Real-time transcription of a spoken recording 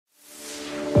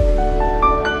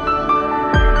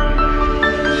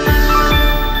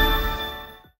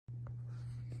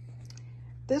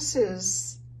this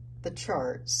is the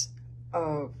charts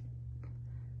of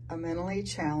a mentally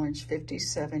challenged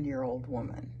 57-year-old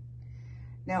woman.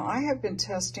 Now, I have been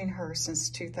testing her since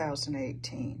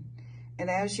 2018, and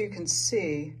as you can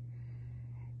see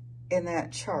in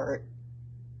that chart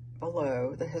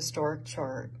below, the historic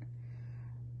chart,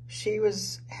 she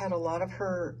had a lot of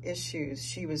her issues.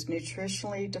 She was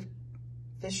nutritionally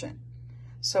deficient.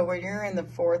 So when you're in the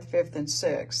 4th, 5th, and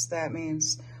 6th, that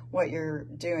means what you're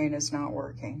doing is not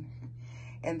working.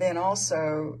 And then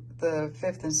also the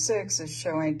 5th and 6th is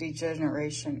showing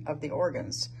degeneration of the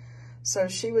organs. So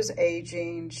she was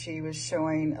aging, she was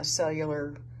showing a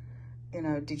cellular,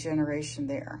 degeneration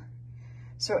there.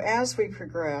 So as we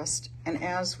progressed and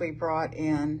as we brought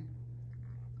in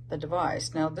the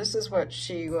device, now this is what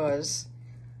she was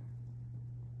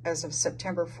as of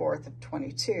September 4th of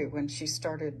 22 when she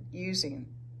started using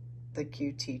the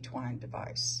QT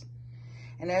device.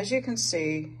 And as you can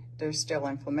see, there's still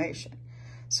inflammation.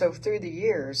 So through the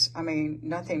years,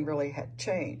 nothing really had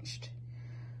changed.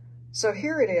 So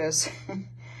here it is.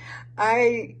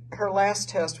 Her last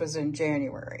test was in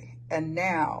January, and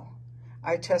now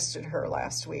I tested her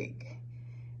last week.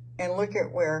 And look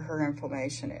at where her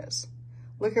inflammation is.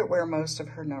 Look at where most of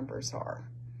her numbers are.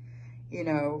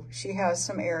 She has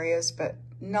some areas, but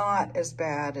not as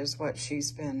bad as what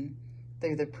she's been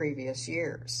through the previous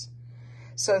years.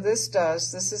 So this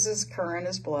is as current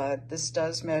as blood. This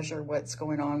does measure what's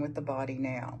going on with the body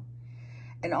now.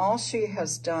 And all she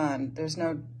has done, there's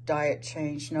no diet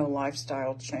change, no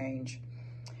lifestyle change.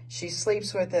 She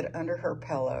sleeps with it under her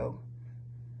pillow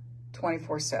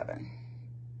 24/7.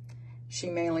 She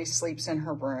mainly sleeps in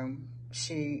her room.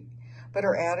 But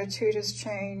her attitude has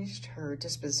changed, her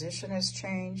disposition has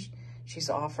changed. She's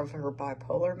off of her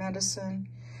bipolar medicine.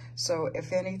 So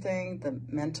if anything, the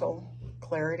mental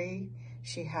clarity,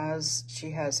 she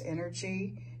has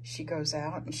energy, she goes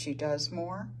out and she does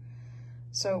more.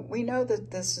 So we know that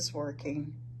this is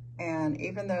working. And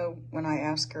even though when I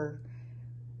ask her,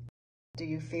 do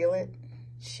you feel it?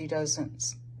 She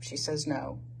doesn't, she says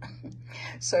no.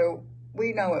 So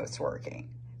we know it's working.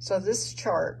 So this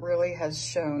chart really has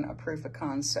shown a proof of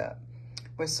concept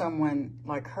with someone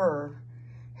like her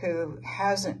who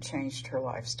hasn't changed her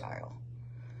lifestyle.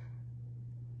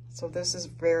 So this is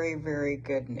very, very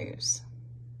good news.